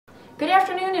Good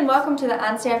afternoon and welcome to the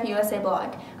On Staff USA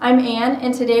blog. I'm Ann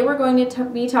and today we're going to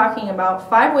be talking about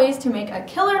 5 ways to make a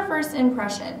killer first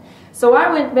impression. So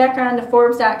I went back onto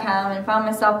Forbes.com and found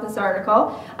myself this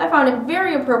article. I found it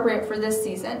very appropriate for this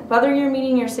season. Whether you're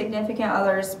meeting your significant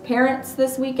other's parents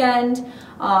this weekend,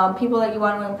 people that you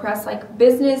want to impress like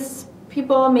business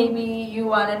people, maybe you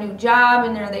want a new job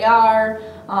and there they are,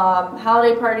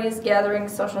 holiday parties,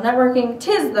 gatherings, social networking,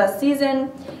 'tis the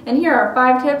season. And here are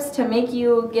 5 tips to make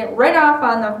you get right off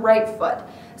on the right foot.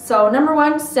 So number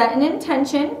 1, set an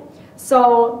intention.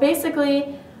 So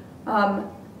basically,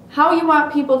 how you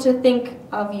want people to think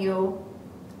of you,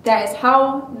 that is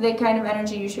how the kind of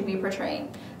energy you should be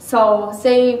portraying. So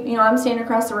say, I'm standing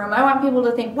across the room, I want people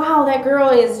to think, wow, that girl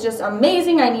is just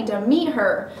amazing, I need to meet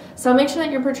her. So make sure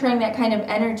that you're portraying that kind of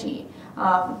energy.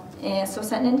 And so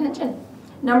set an intention.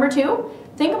 Number 2,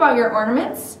 think about your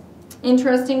ornaments.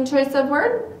 Interesting choice of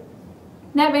word.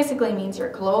 That basically means your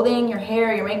clothing, your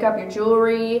hair, your makeup, your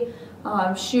jewelry,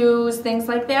 shoes, things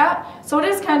like that. So it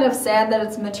is kind of sad that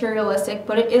it's materialistic,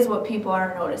 but it is what people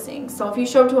are noticing. So if you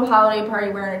show up to a holiday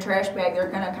party wearing a trash bag, they're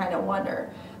going to kind of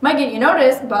wonder. Might get you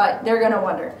noticed, but they're going to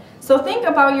wonder. So think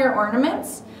about your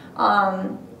ornaments,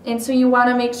 and so you want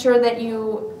to make sure that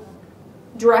you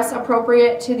dress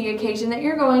appropriate to the occasion that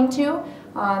you're going to.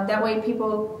 That way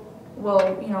people will,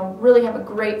 really have a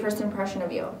great first impression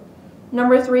of you.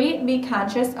 Number 3, be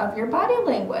conscious of your body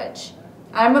language.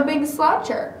 I'm a big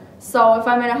sloucher. So if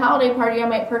I'm at a holiday party, I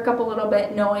might perk up a little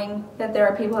bit knowing that there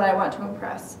are people that I want to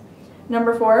impress.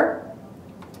 Number 4,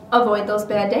 avoid those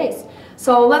bad days.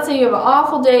 So let's say you have an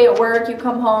awful day at work, you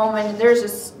come home and there's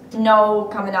just no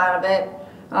coming out of it.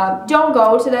 Don't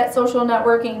go to that social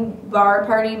networking bar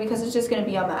party because it's just going to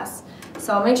be a mess.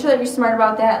 So make sure that you're smart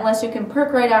about that unless you can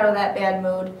perk right out of that bad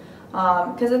mood.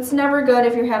 Because it's never good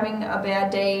if you're having a bad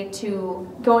day to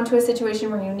go into a situation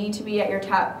where you need to be at your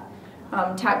top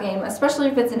game, especially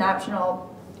if it's an optional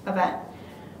event.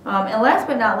 And last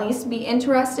but not least, be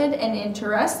interested and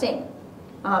interesting.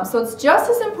 So it's just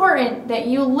as important that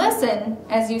you listen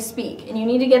as you speak, and you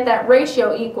need to get that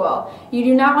ratio equal. You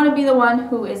do not want to be the one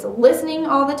who is listening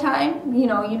all the time.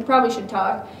 You probably should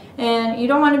talk. And you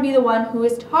don't want to be the one who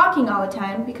is talking all the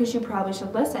time because you probably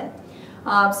should listen.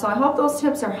 So I hope those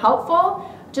tips are helpful.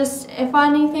 Just, if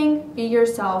anything, be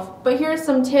yourself. But here's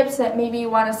some tips that maybe you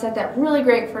want to set that really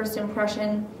great first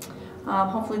impression.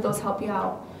 Hopefully those help you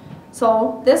out.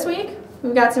 So this week,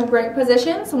 we've got some great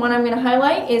positions. One I'm going to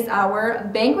highlight is our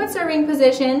banquet serving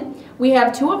position. We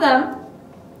have 2 of them.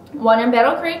 One in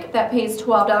Battle Creek that pays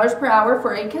 $12 per hour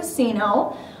for a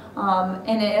casino,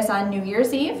 and it is on New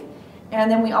Year's Eve. And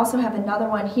then we also have another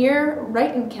one here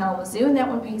right in Kalamazoo, and that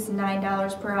one pays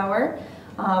 $9 per hour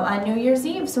on New Year's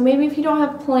Eve. So maybe if you don't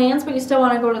have plans but you still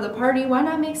want to go to the party, why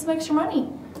not make some extra money?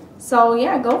 So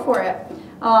yeah, go for it.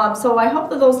 So I hope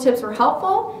that those tips were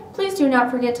helpful. Please do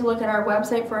not forget to look at our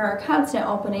website for our constant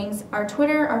openings, our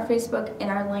Twitter, our Facebook, and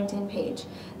our LinkedIn page.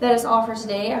 That is all for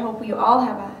today. I hope you all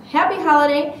have a happy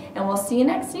holiday, and we'll see you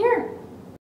next year.